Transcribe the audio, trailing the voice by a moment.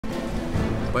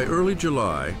By early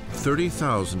July,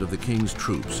 30,000 of the king's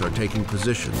troops are taking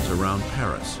positions around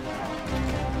Paris.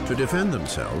 To defend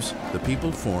themselves, the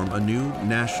people form a new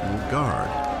National Guard.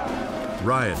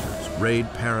 Rioters raid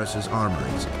Paris's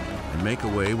armories and make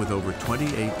away with over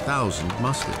 28,000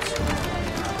 muskets.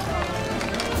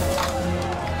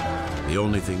 The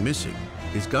only thing missing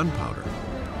is gunpowder,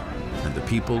 and the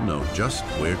people know just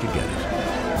where to get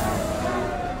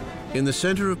it. In the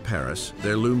center of Paris,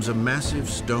 there looms a massive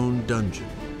stone dungeon,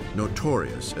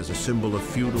 notorious as a symbol of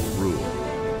feudal rule,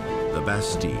 the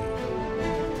Bastille.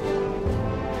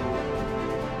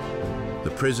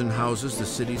 The prison houses the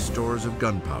city's stores of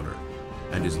gunpowder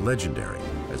and is legendary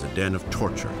as a den of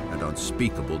torture and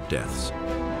unspeakable deaths.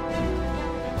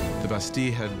 The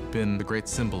Bastille had been the great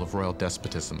symbol of royal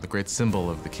despotism, the great symbol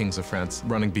of the kings of France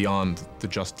running beyond the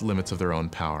just limits of their own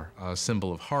power, a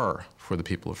symbol of horror for the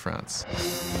people of France.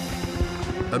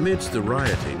 Amidst the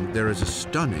rioting, there is a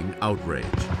stunning outrage.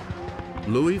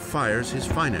 Louis fires his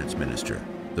finance minister,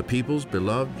 the people's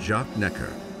beloved Jacques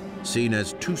Necker, seen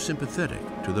as too sympathetic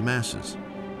to the masses.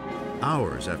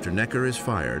 Hours after Necker is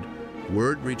fired,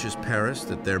 word reaches Paris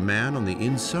that their man on the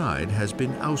inside has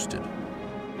been ousted.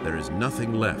 There is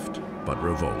nothing left but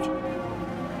revolt.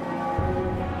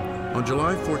 On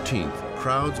July 14th,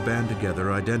 crowds band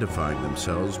together identifying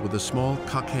themselves with a small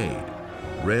cockade,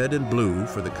 red and blue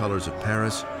for the colors of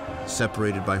Paris,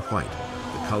 separated by white,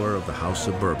 the color of the House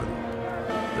of Bourbon.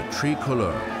 The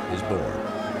tricolore is born.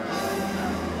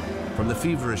 From the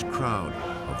feverish crowd,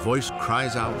 a voice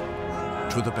cries out,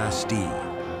 "To the Bastille."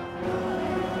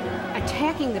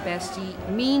 Attacking the Bastille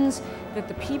means that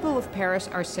the people of Paris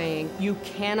are saying, you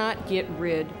cannot get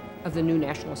rid of the new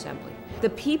National Assembly. The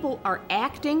people are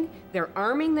acting, they're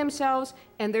arming themselves,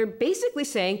 and they're basically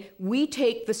saying, we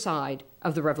take the side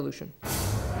of the revolution.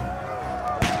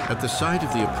 At the sight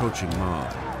of the approaching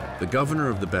mob, the governor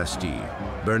of the Bastille,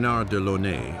 Bernard de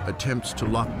Launay, attempts to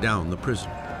lock down the prison.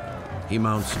 He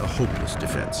mounts a hopeless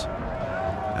defense,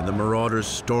 and the marauders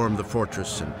storm the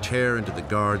fortress and tear into the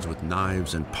guards with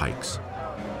knives and pikes.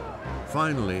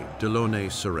 Finally, de Launay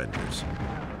surrenders,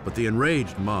 but the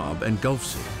enraged mob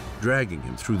engulfs him, dragging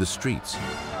him through the streets.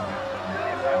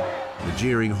 The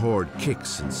jeering horde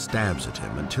kicks and stabs at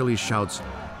him until he shouts,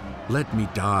 "Let me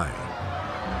die."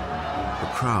 The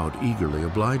crowd eagerly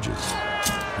obliges.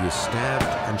 He is stabbed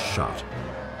and shot,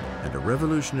 and a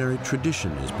revolutionary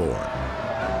tradition is born.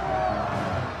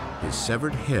 His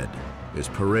severed head is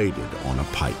paraded on a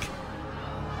pike.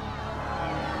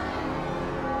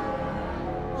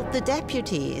 The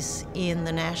deputies in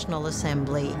the National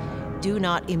Assembly do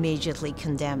not immediately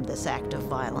condemn this act of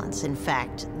violence. In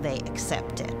fact, they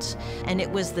accept it. And it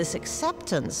was this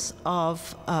acceptance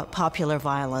of popular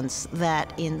violence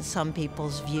that, in some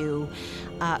people's view,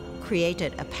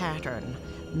 created a pattern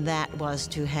that was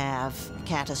to have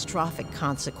catastrophic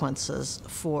consequences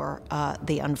for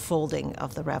the unfolding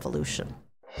of the revolution.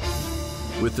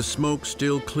 With the smoke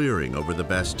still clearing over the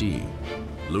Bastille,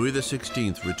 Louis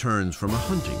XVI returns from a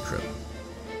hunting trip.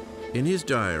 In his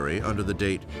diary under the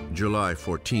date July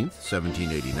 14th,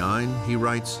 1789, he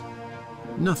writes,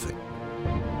 "Nothing,"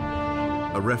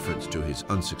 a reference to his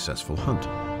unsuccessful hunt.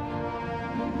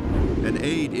 An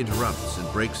aide interrupts and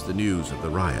breaks the news of the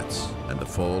riots and the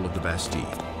fall of the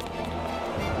Bastille.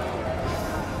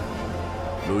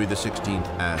 Louis XVI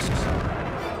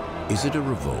asks, "Is it a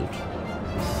revolt?"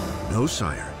 "No,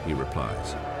 sire," he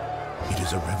replies. "It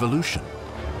is a revolution."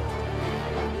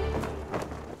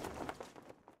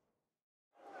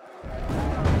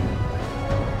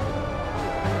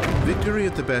 Victory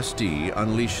at the Bastille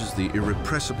unleashes the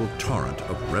irrepressible torrent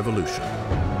of revolution.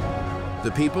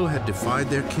 The people had defied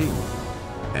their king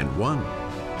and won.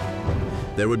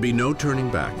 There would be no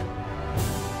turning back.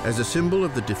 As a symbol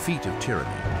of the defeat of tyranny,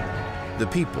 the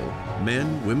people,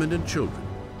 men, women, and children,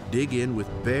 dig in with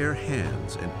bare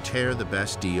hands and tear the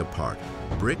Bastille apart,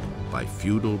 brick by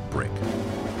feudal brick.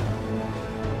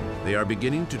 They are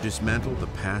beginning to dismantle the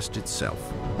past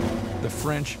itself. The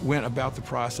French went about the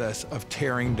process of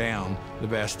tearing down the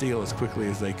Bastille as quickly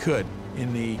as they could.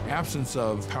 In the absence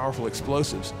of powerful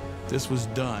explosives, this was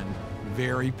done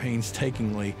very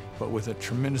painstakingly, but with a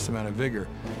tremendous amount of vigor.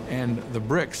 And the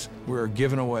bricks were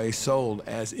given away, sold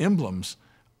as emblems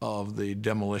of the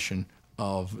demolition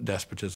of despotism.